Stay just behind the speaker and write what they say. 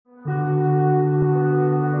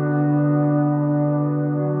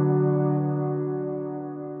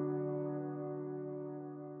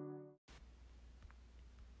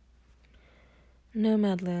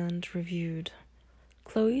Nomadland reviewed.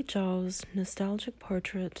 Chloe Zhao's nostalgic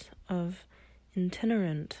portrait of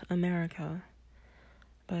itinerant America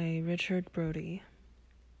by Richard Brody.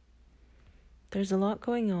 There's a lot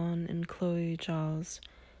going on in Chloe Zhao's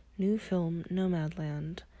new film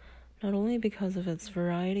Nomadland, not only because of its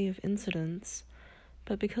variety of incidents,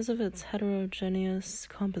 but because of its heterogeneous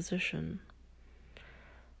composition.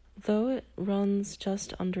 Though it runs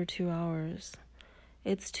just under 2 hours,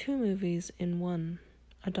 it's 2 movies in one,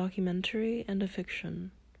 a documentary and a fiction.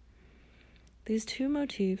 These 2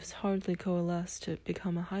 motifs hardly coalesce to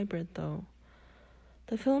become a hybrid, though.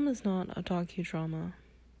 The film is not a docudrama.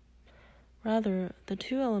 Rather, the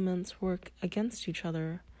 2 elements work against each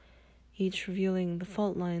other, each revealing the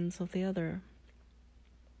fault lines of the other.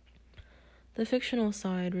 The fictional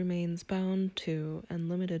side remains bound to and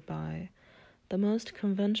limited by the most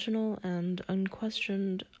conventional and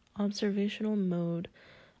unquestioned observational mode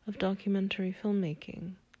of documentary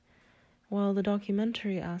filmmaking, while the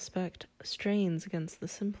documentary aspect strains against the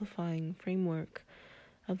simplifying framework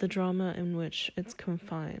of the drama in which it's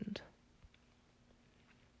confined.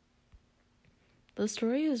 The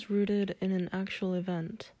story is rooted in an actual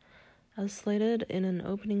event, as slated in an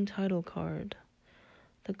opening title card,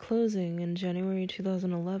 the closing in January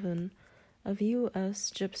 2011 of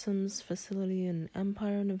U.S. Gypsum's facility in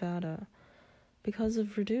Empire, Nevada, because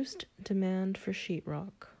of reduced demand for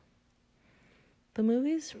sheetrock. The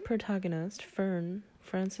movie's protagonist, Fern,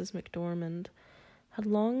 Frances McDormand, had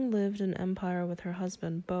long lived in Empire with her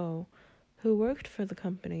husband, Beau, who worked for the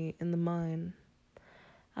company in the mine.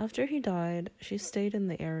 After he died, she stayed in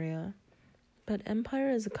the area, but Empire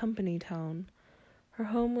is a company town. Her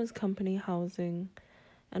home was company housing,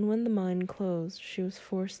 and when the mine closed, she was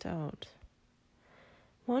forced out.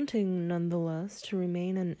 Wanting, nonetheless, to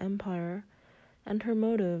remain in Empire, and her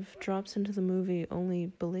motive drops into the movie only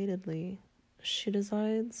belatedly, she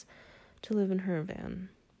decides to live in her van.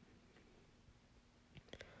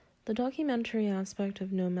 The documentary aspect of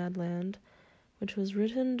Nomadland, which was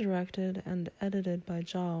written, directed, and edited by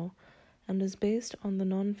Zhao, and is based on the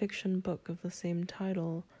nonfiction book of the same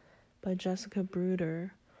title by Jessica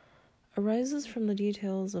Bruder, arises from the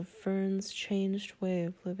details of Fern's changed way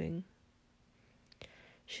of living.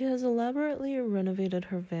 She has elaborately renovated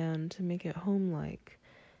her van to make it home-like,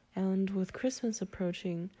 and with Christmas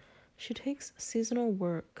approaching, she takes seasonal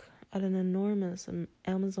work at an enormous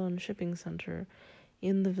Amazon shipping center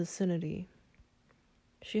in the vicinity.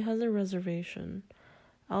 She has a reservation,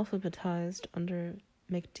 alphabetized under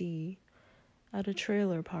McD, at a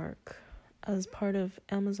trailer park, as part of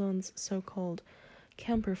Amazon's so-called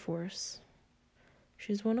camper force.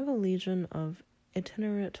 She's one of a legion of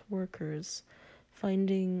itinerant workers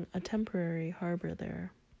finding a temporary harbor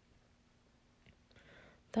there.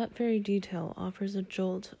 That very detail offers a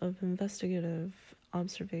jolt of investigative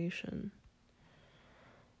observation.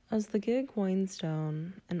 As the gig winds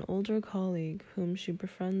down, an older colleague whom she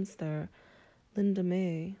befriends there, Linda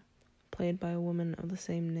May, played by a woman of the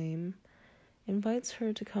same name, invites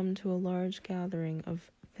her to come to a large gathering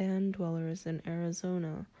of van dwellers in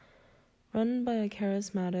Arizona, run by a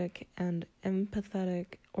charismatic and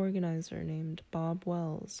empathetic organizer named Bob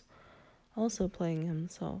Wells, also playing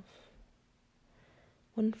himself.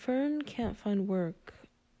 When Fern can't find work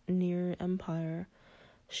near Empire,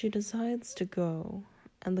 she decides to go,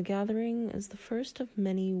 and the gathering is the first of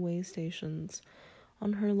many way stations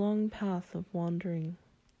on her long path of wandering.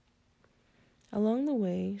 Along the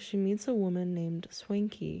way, she meets a woman named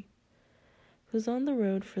Swanky, who's on the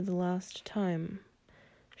road for the last time.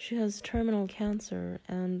 She has terminal cancer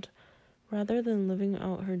and, rather than living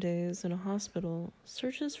out her days in a hospital,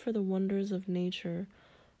 searches for the wonders of nature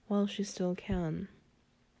while she still can.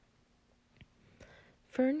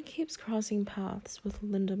 Fern keeps crossing paths with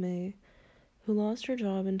Linda May, who lost her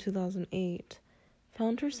job in 2008,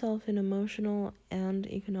 found herself in emotional and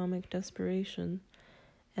economic desperation,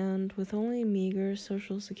 and with only meager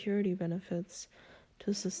Social Security benefits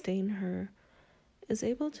to sustain her, is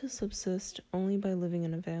able to subsist only by living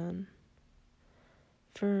in a van.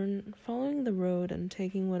 Fern, following the road and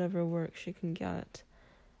taking whatever work she can get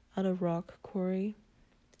at a rock quarry,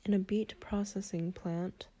 in a beet processing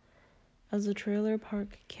plant, as a trailer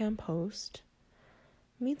park camp host,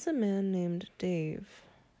 meets a man named Dave,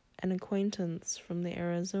 an acquaintance from the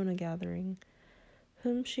Arizona gathering,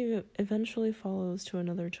 whom she eventually follows to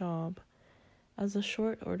another job as a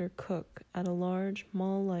short-order cook at a large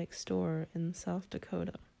mall-like store in South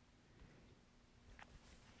Dakota.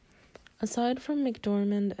 Aside from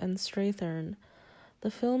McDormand and Strathern, the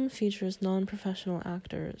film features non-professional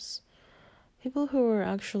actors, people who are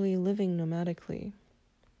actually living nomadically.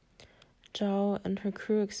 Zhao and her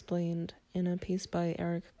crew explained in a piece by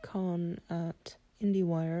Eric Kahn at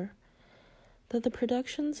IndieWire, that the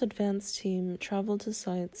production's advance team traveled to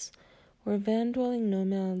sites where van-dwelling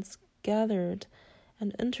nomads gathered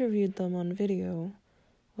and interviewed them on video,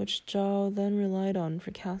 which Zhao then relied on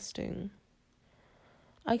for casting.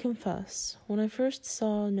 I confess, when I first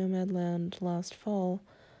saw Nomadland last fall,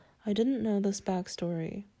 I didn't know this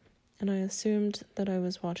backstory, and I assumed that I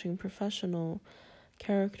was watching professional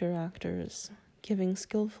character actors giving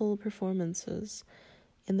skillful performances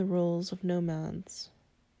in the roles of nomads.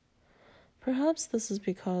 Perhaps this is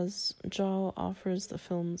because Zhao offers the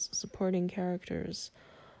film's supporting characters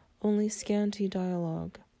only scanty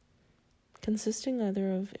dialogue, consisting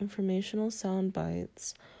either of informational sound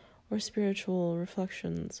bites or spiritual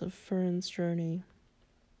reflections of Fern's journey.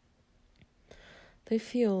 They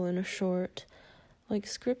feel, in short, like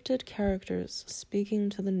scripted characters speaking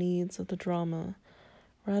to the needs of the drama,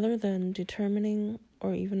 rather than determining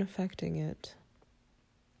or even affecting it.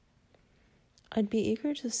 I'd be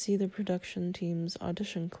eager to see the production team's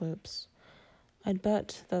audition clips. I'd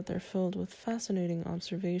bet that they're filled with fascinating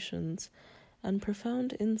observations and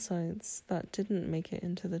profound insights that didn't make it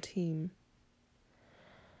into the team.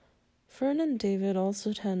 Fern and David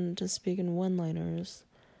also tend to speak in one-liners,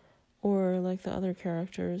 or, like the other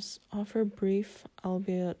characters, offer brief,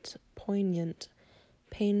 albeit poignant,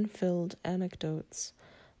 pain-filled anecdotes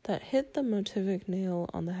that hit the motivic nail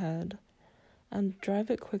on the head and drive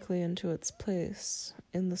it quickly into its place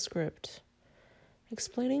in the script,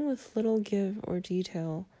 explaining with little give or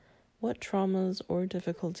detail what traumas or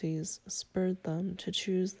difficulties spurred them to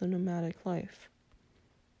choose the nomadic life.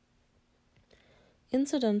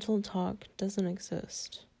 Incidental talk doesn't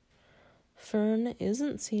exist. Fern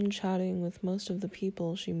isn't seen chatting with most of the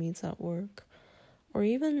people she meets at work, or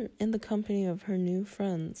even in the company of her new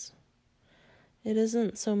friends. It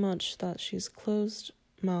isn't so much that she's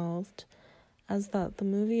closed-mouthed as that the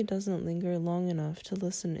movie doesn't linger long enough to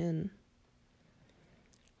listen in.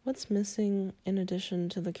 What's missing, in addition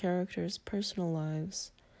to the characters' personal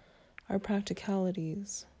lives, are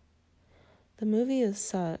practicalities. The movie is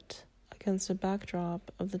set against a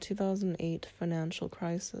backdrop of the 2008 financial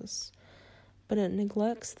crisis, but it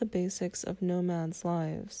neglects the basics of nomads'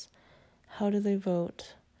 lives. How do they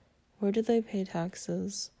vote? Where do they pay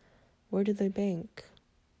taxes? Where do they bank?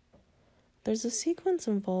 There's a sequence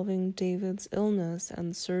involving David's illness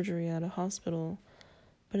and surgery at a hospital,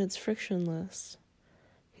 but it's frictionless.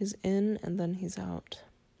 He's in and then he's out.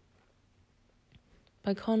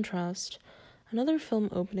 By contrast, another film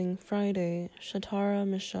opening Friday, Shatara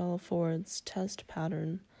Michelle Ford's Test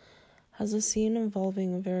Pattern, has a scene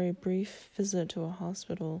involving a very brief visit to a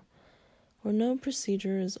hospital, where no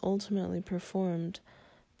procedure is ultimately performed,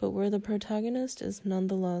 but where the protagonist is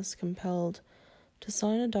nonetheless compelled to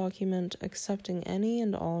sign a document accepting any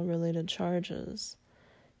and all related charges,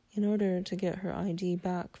 in order to get her ID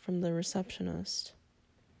back from the receptionist.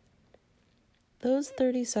 Those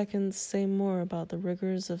 30 seconds say more about the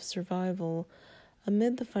rigors of survival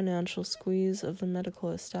amid the financial squeeze of the medical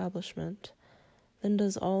establishment than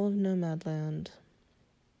does all of Nomadland.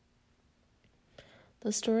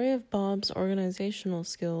 The story of Bob's organizational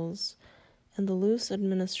skills and the loose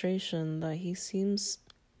administration that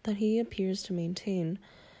he appears to maintain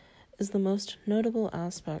is the most notable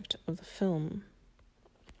aspect of the film.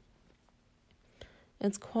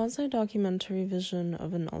 Its quasi-documentary vision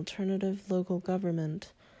of an alternative local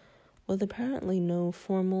government, with apparently no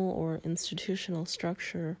formal or institutional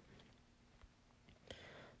structure,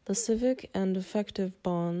 the civic and affective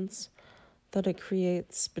bonds that it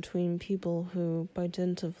creates between people who, by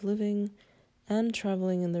dint of living and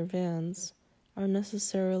traveling in their vans, are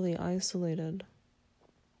necessarily isolated.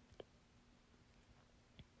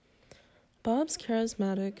 Bob's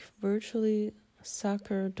charismatic, virtually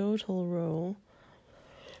sacerdotal role,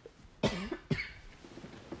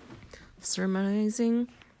 sermonizing,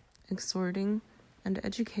 exhorting, and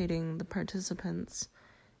educating the participants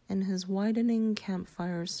in his widening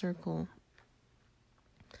campfire circle,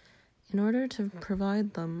 in order to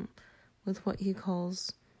provide them with what he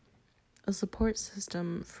calls a support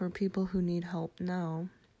system for people who need help now,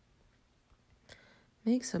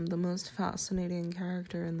 makes him the most fascinating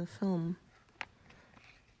character in the film.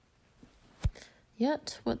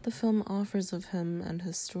 Yet, what the film offers of him and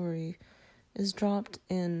his story is dropped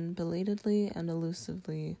in belatedly and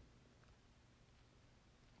elusively,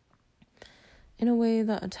 in a way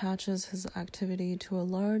that attaches his activity to a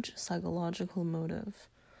large psychological motive,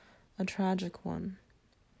 a tragic one,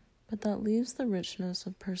 but that leaves the richness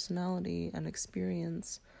of personality and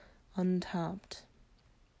experience untapped.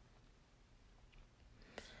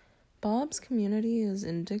 Bob's community is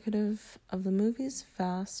indicative of the movie's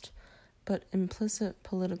vast but implicit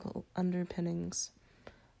political underpinnings,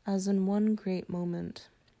 as in one great moment,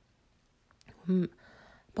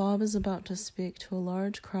 Bob is about to speak to a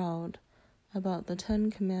large crowd about the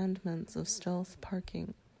 10 commandments of stealth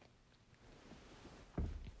parking.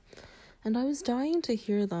 And I was dying to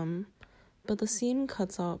hear them, but the scene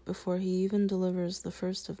cuts out before he even delivers the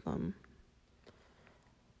first of them.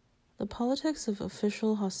 The politics of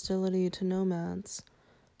official hostility to nomads,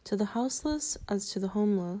 to the houseless as to the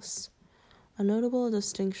homeless, a notable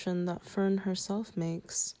distinction that Fern herself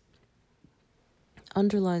makes,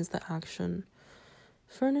 underlines the action,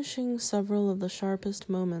 furnishing several of the sharpest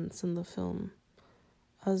moments in the film,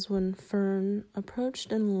 as when Fern,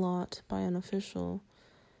 approached in a lot by an official,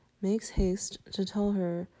 makes haste to tell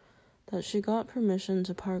her that she got permission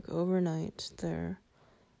to park overnight there,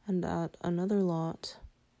 and at another lot,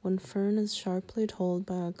 when Fern is sharply told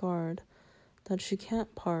by a guard that she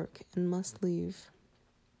can't park and must leave.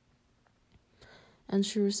 And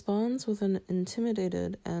she responds with an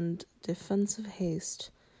intimidated and defensive haste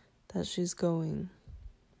that she's going.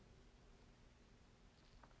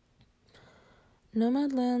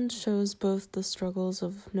 Nomadland shows both the struggles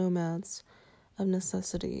of nomads of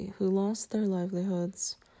necessity who lost their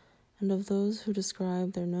livelihoods and of those who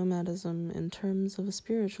describe their nomadism in terms of a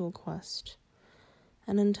spiritual quest,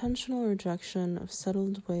 an intentional rejection of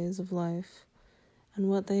settled ways of life and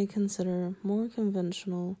what they consider more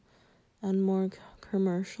conventional and more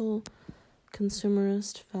commercial,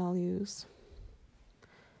 consumerist values.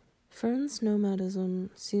 Fern's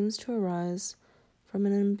nomadism seems to arise from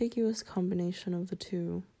an ambiguous combination of the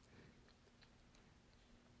two,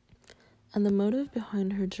 and the motive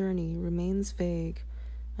behind her journey remains vague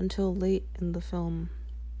until late in the film,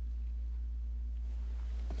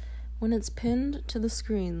 when it's pinned to the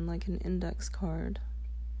screen like an index card.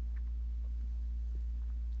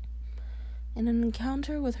 In an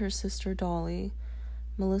encounter with her sister Dolly,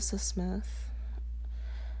 Melissa Smith,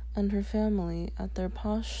 and her family at their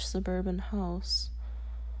posh suburban house,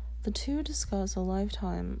 the two discuss a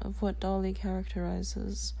lifetime of what Dolly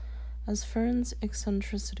characterizes as Fern's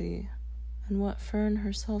eccentricity and what Fern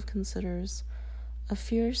herself considers a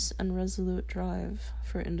fierce and resolute drive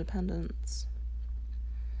for independence.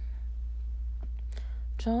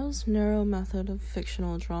 Zhao's narrow method of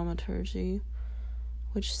fictional dramaturgy,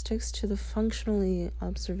 which sticks to the functionally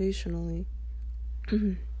observationally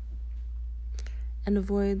and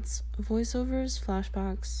avoids voiceovers,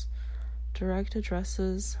 flashbacks, direct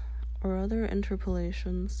addresses, or other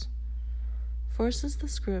interpolations, forces the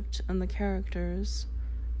script and the characters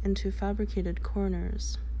into fabricated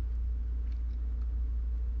corners.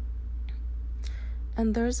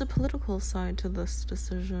 And there's a political side to this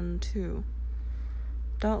decision, too.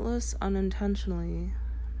 Doubtless unintentionally,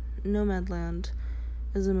 Nomadland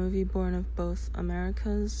is a movie born of both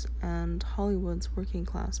America's and Hollywood's working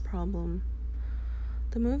class problem.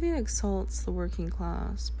 The movie exalts the working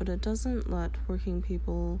class, but it doesn't let working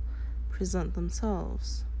people present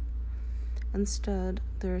themselves. Instead,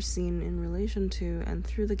 they're seen in relation to and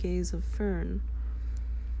through the gaze of Fern,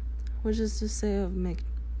 which is to say of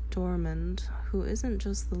McDormand, who isn't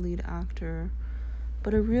just the lead actor,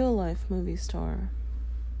 but a real-life movie star.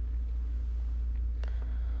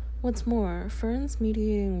 What's more, Fern's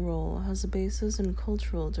mediating role has a basis in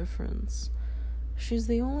cultural difference. She's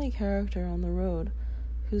the only character on the road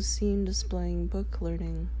who's seen displaying book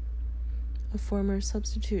learning. A former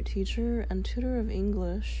substitute teacher and tutor of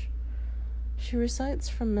English, she recites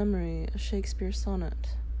from memory a Shakespeare sonnet.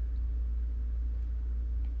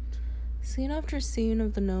 Scene after scene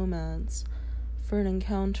of the nomads Fern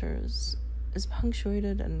encounters is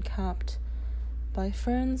punctuated and capped by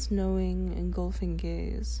Fern's knowing, engulfing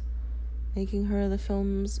gaze, making her the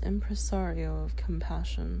film's impresario of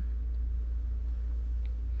compassion.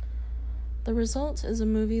 The result is a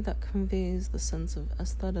movie that conveys the sense of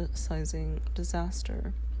aestheticizing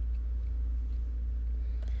disaster.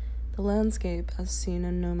 The landscape, as seen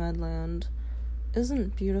in Nomadland,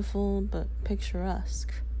 isn't beautiful but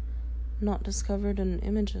picturesque, not discovered in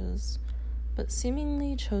images, but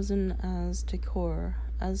seemingly chosen as decor,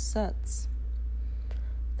 as sets.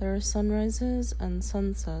 There are sunrises and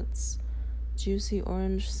sunsets, juicy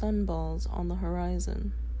orange sunballs on the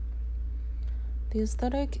horizon. The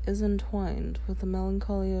aesthetic is entwined with the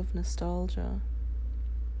melancholy of nostalgia.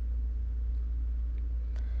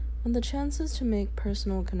 When the chances to make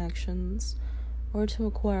personal connections or to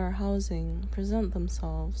acquire housing present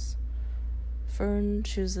themselves, Fern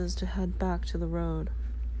chooses to head back to the road.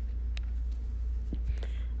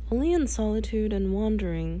 Only in solitude and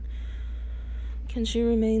wandering can she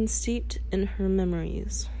remain steeped in her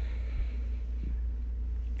memories.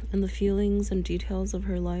 and the feelings and details of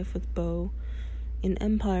her life with Beau in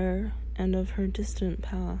Empire and of her distant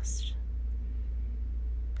past.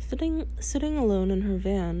 Sitting alone in her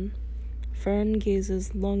van, Fern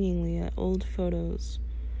gazes longingly at old photos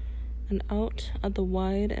and out at the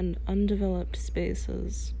wide and undeveloped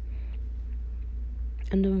spaces,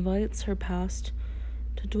 and invites her past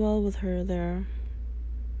to dwell with her there.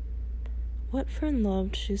 What Fern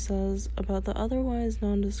loved, she says, about the otherwise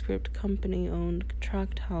nondescript company-owned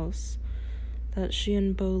tract house that she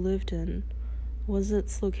and Beau lived in was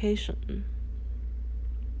its location.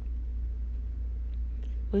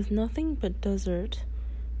 With nothing but desert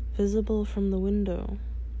visible from the window.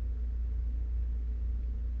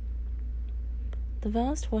 The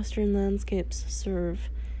vast western landscapes serve,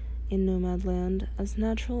 in Nomadland, as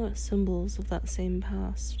natural symbols of that same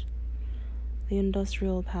past, the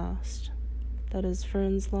industrial past, that is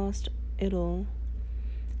Fern's lost idyll,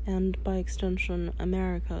 and, by extension,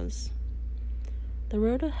 America's. The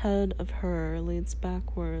road ahead of her leads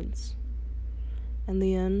backwards. In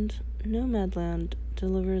the end, Nomadland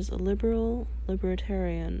delivers a liberal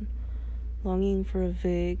libertarian longing for a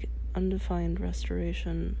vague, undefined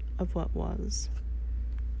restoration of what was.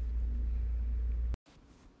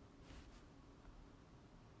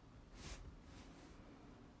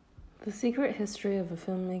 The Secret History of a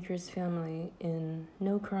Filmmaker's Family in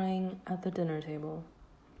No Crying at the Dinner Table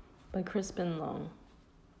by Crispin Long.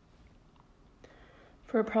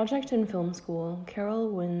 For a project in film school, Carol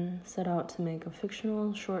Wynn set out to make a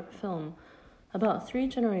fictional short film about 3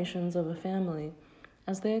 generations of a family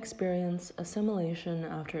as they experience assimilation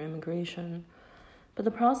after immigration, but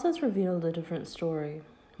the process revealed a different story,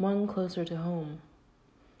 one closer to home.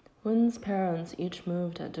 Wynn's parents each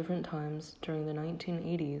moved at different times during the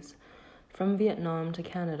 1980s from Vietnam to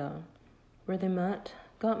Canada, where they met,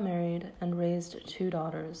 got married, and raised 2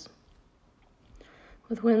 daughters,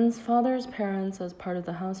 with Wynn's father's parents as part of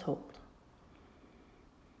the household.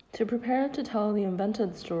 To prepare to tell the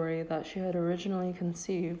invented story that she had originally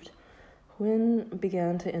conceived, Wynn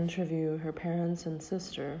began to interview her parents and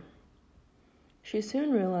sister. She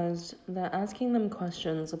soon realized that asking them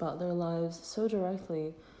questions about their lives so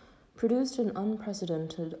directly produced an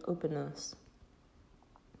unprecedented openness.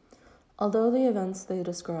 Although the events they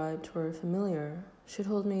described were familiar, she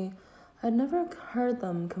told me, I'd never heard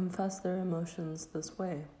them confess their emotions this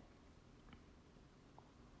way.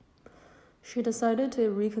 She decided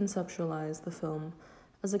to reconceptualize the film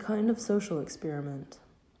as a kind of social experiment.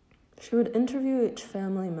 She would interview each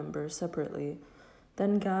family member separately,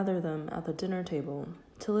 then gather them at the dinner table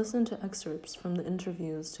to listen to excerpts from the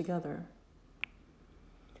interviews together.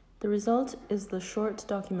 The result is the short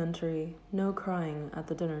documentary No Crying at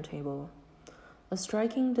the Dinner Table, a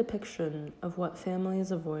striking depiction of what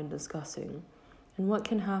families avoid discussing and what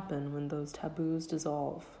can happen when those taboos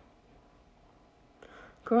dissolve.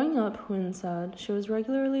 Growing up, Wynn said, she was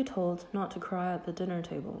regularly told not to cry at the dinner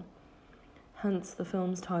table, hence the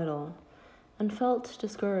film's title, and felt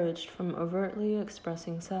discouraged from overtly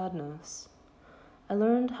expressing sadness. I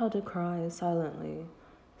learned how to cry silently,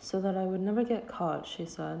 so that I would never get caught, she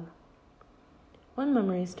said. One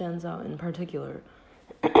memory stands out in particular.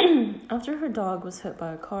 After her dog was hit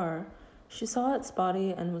by a car, she saw its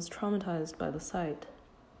body and was traumatized by the sight.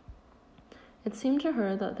 It seemed to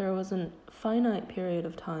her that there was a finite period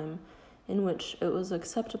of time in which it was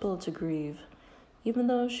acceptable to grieve, even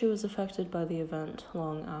though she was affected by the event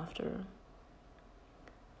long after.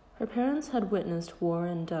 Her parents had witnessed war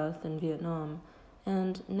and death in Vietnam,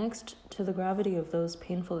 and next to the gravity of those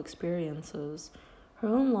painful experiences, her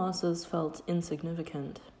own losses felt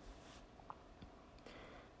insignificant.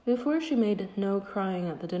 Before she made No Crying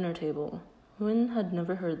at the Dinner Table, Wynn had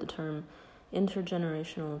never heard the term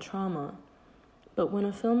intergenerational trauma, but when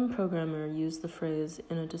a film programmer used the phrase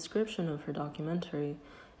in a description of her documentary,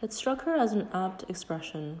 it struck her as an apt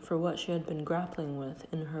expression for what she had been grappling with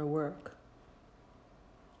in her work.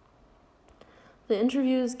 The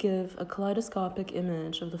interviews give a kaleidoscopic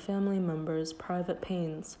image of the family members' private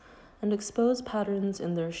pains and expose patterns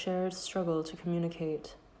in their shared struggle to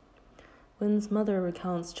communicate. Wynn's mother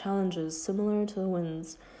recounts challenges similar to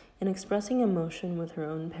Wynn's in expressing emotion with her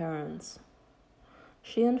own parents.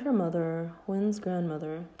 She and her mother, Wynn's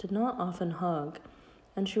grandmother, did not often hug,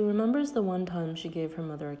 and she remembers the one time she gave her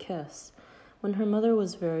mother a kiss, when her mother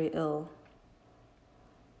was very ill.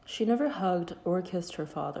 She never hugged or kissed her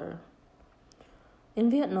father. In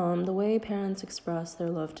Vietnam, the way parents express their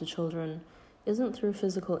love to children isn't through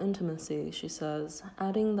physical intimacy, she says,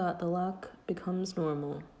 adding that the lack becomes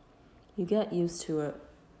normal. You get used to it.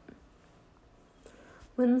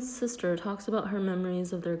 Wynn's sister talks about her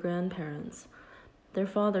memories of their grandparents, their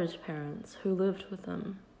father's parents, who lived with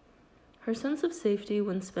them. Her sense of safety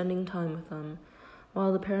when spending time with them,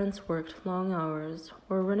 while the parents worked long hours,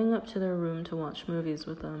 or running up to their room to watch movies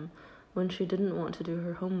with them when she didn't want to do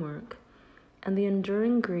her homework, and the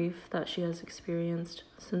enduring grief that she has experienced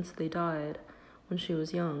since they died when she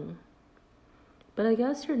was young. But I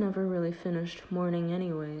guess you're never really finished mourning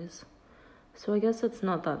anyways, so I guess it's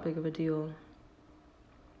not that big of a deal.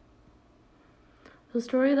 The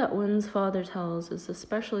story that Wynn's father tells is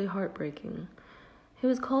especially heartbreaking. He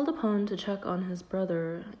was called upon to check on his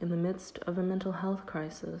brother in the midst of a mental health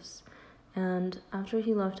crisis, and after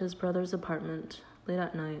he left his brother's apartment late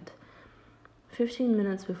at night, 15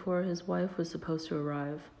 minutes before his wife was supposed to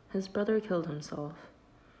arrive, his brother killed himself.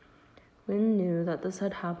 Wynn knew that this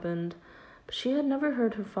had happened, but she had never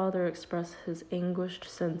heard her father express his anguished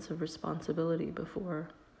sense of responsibility before.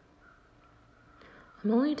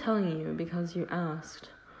 "I'm only telling you because you asked.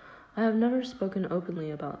 I have never spoken openly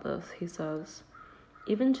about this," he says.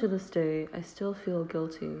 "Even to this day, I still feel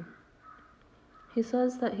guilty." He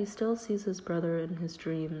says that he still sees his brother in his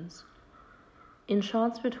dreams. In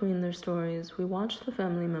shots between their stories, we watch the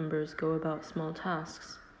family members go about small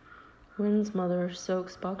tasks. Wynn's mother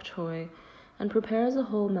soaks bok choy and prepares a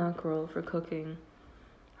whole mackerel for cooking.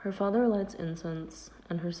 Her father lights incense,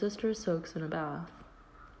 and her sister soaks in a bath.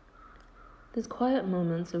 These quiet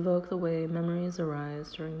moments evoke the way memories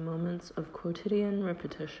arise during moments of quotidian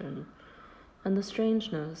repetition, and the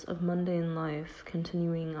strangeness of mundane life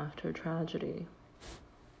continuing after tragedy.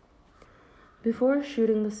 Before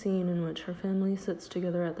shooting the scene in which her family sits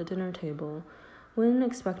together at the dinner table, Wynn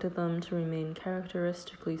expected them to remain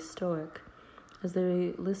characteristically stoic as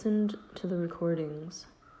they listened to the recordings.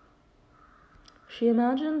 She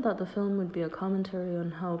imagined that the film would be a commentary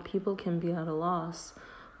on how people can be at a loss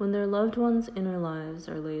when their loved ones' inner lives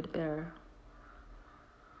are laid bare.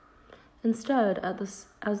 Instead,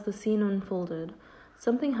 as the scene unfolded,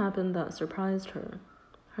 something happened that surprised her.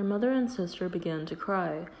 Her mother and sister began to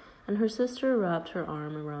cry, and her sister wrapped her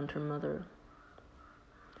arm around her mother.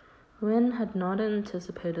 Wynn had not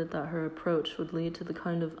anticipated that her approach would lead to the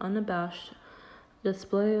kind of unabashed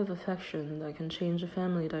display of affection that can change a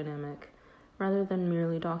family dynamic, rather than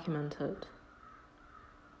merely document it.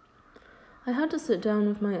 "I had to sit down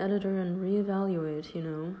with my editor and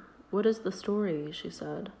reevaluate, What is the story?" she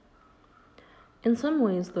said. In some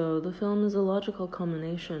ways, though, the film is a logical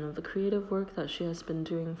culmination of the creative work that she has been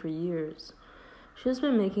doing for years. She has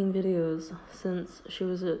been making videos since she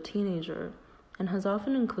was a teenager and has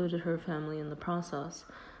often included her family in the process,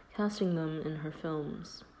 casting them in her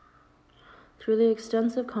films. Through the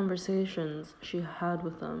extensive conversations she had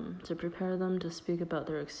with them to prepare them to speak about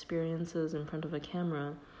their experiences in front of a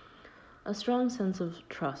camera, a strong sense of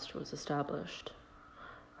trust was established.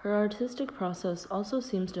 Her artistic process also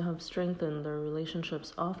seems to have strengthened their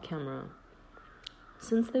relationships off-camera.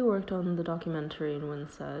 Since they worked on the documentary, Wynn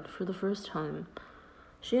said, for the first time,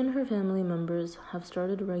 she and her family members have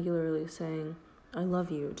started regularly saying, "I love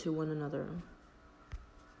you" to one another.